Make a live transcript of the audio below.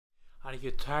Are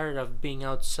you tired of being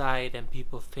outside and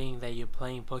people think that you're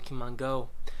playing Pokemon Go?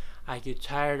 Are you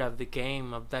tired of that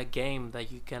game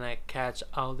that you cannot catch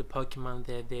all the Pokemon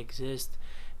that they exist,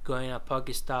 going at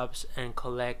Pokestops and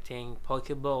collecting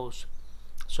Pokeballs?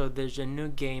 So there's a new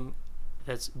game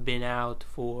that's been out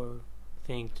for, I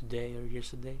think, today or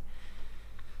yesterday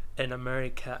in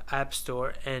America App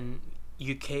Store and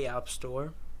UK App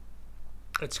Store.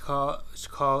 It's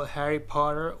called Harry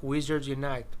Potter Wizards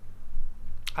Unite.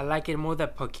 I like it more than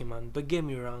Pokemon. Don't get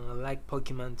me wrong, I like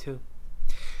Pokemon too.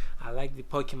 I like the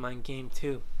Pokemon game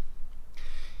too.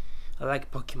 I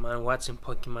like Pokemon, watching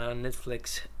Pokemon on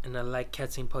Netflix, and I like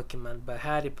catching Pokemon. But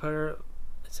Harry Potter,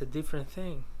 it's a different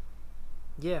thing.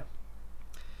 Yeah.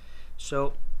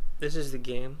 So this is the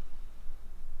game.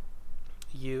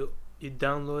 You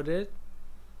download it.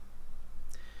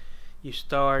 You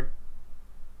start.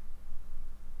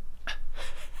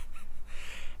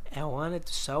 I wanted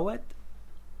to show it.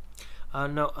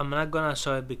 No, I'm not gonna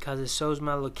show it because it shows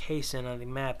my location on the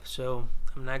map, so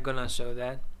I'm not gonna show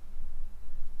that.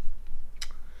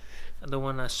 I don't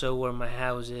wanna show where my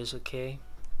house is, okay?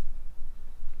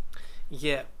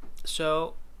 Yeah,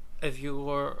 so if you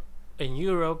were in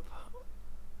Europe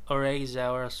or Asia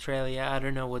or Australia, I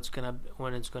don't know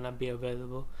when it's gonna be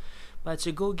available, but it's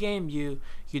a good game. You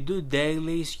do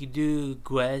dailies, you do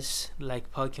quests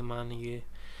like Pokemon.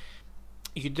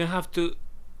 You don't have to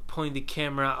point the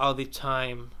camera all the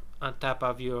time on top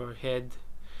of your head.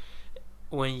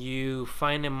 When you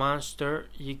find a monster,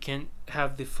 you can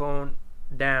have the phone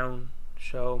down,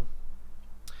 so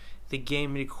the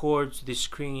game records the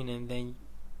screen, and then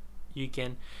you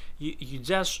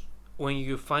just, when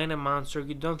you find a monster,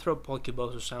 you don't throw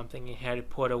Pokeballs or something in Harry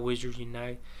Potter Wizards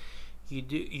Unite. You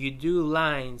do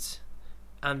lines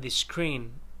on the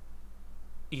screen.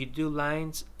 You do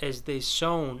lines as they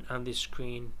shown on the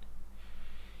screen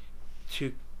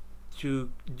to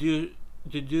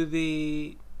do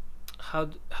the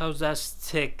how's that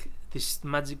stick, this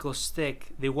magical stick,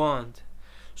 the wand,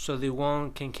 so the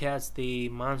wand can catch the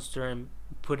monster and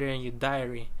put it in your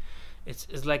diary.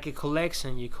 It's like a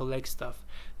collection. You collect stuff,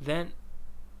 then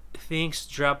things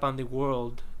drop on the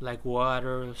world like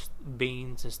water,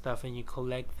 beans and stuff, and you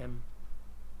collect them.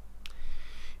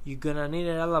 You're gonna need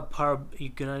a lot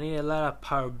of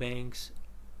power banks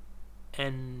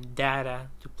and data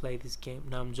to play this game.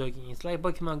 No, I'm joking. It's like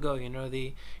Pokemon Go,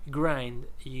 the grind.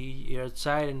 You're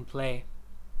outside and play,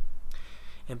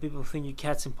 and people think you're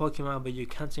catching Pokemon, but you're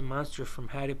catching monsters from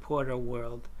Harry Potter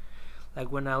world.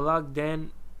 Like when I logged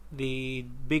in, the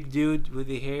big dude with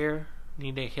the hair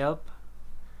needed help.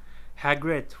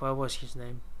 Hagrid, what was his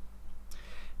name?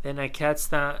 Then I catch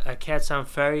some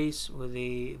fairies with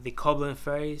the Goblin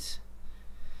fairies.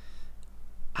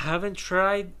 I haven't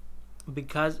tried,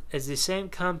 because it's the same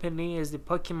company as the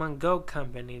Pokemon Go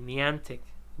company, Niantic,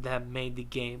 that made the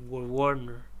game, or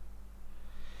Warner.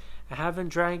 I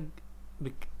haven't tried.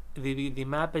 The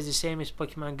map is the same as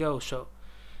Pokemon Go, so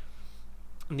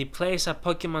the place at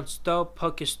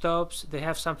Pokestops, they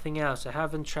have something else. I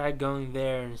haven't tried going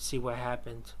there and see what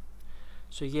happened.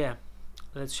 So yeah,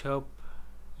 let's hope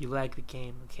you like the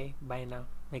game. Okay, bye now.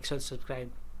 Make sure to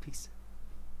subscribe. Peace.